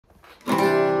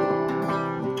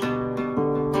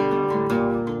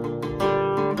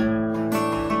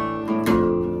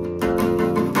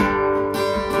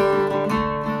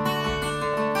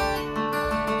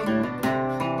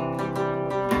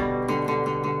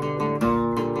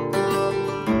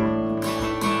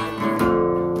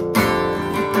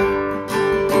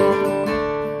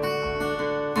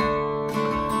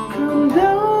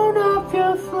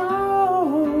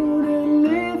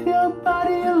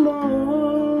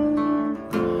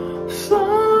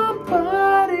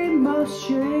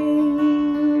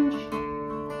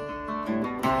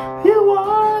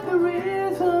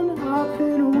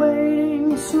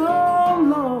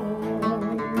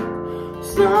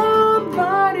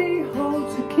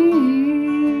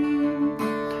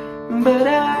but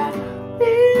I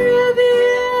hear the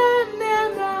end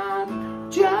and I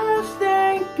just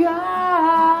ain't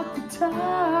got the time,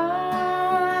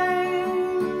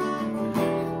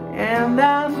 and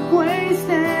I'm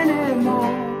wasting and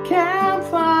I can't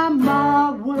find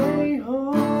my way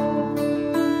home.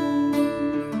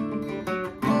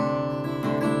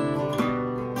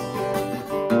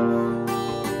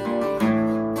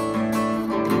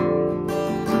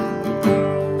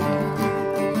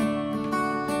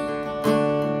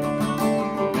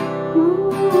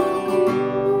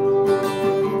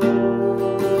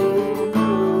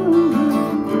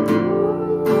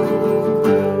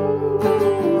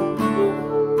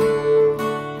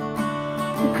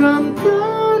 Come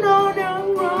down on your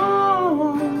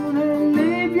own and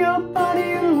leave your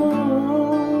body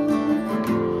alone.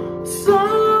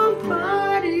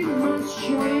 Somebody must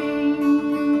change.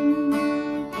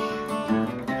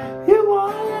 You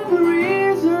are the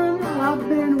reason I've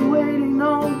been waiting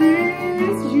all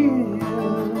these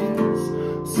years.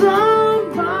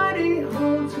 Somebody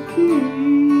holds a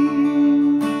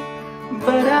key,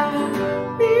 but I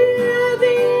hear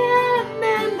the end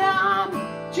and I'm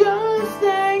just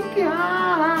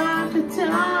got the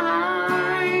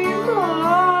time,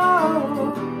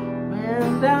 oh,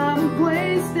 and I'm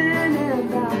wasting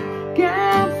and I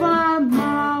can't find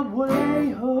my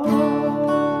way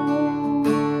home.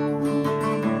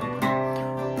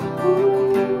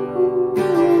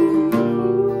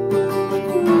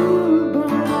 Ooh,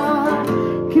 but I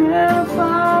can't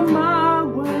find my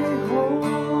way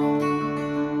home.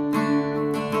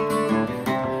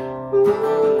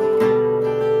 Ooh.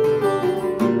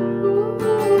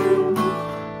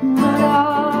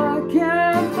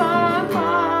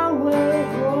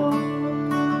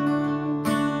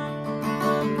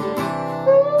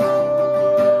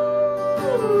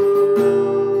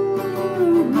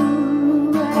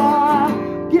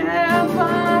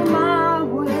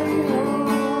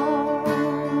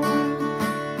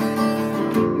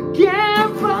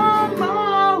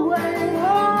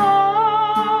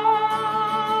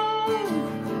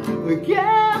 We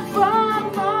can't find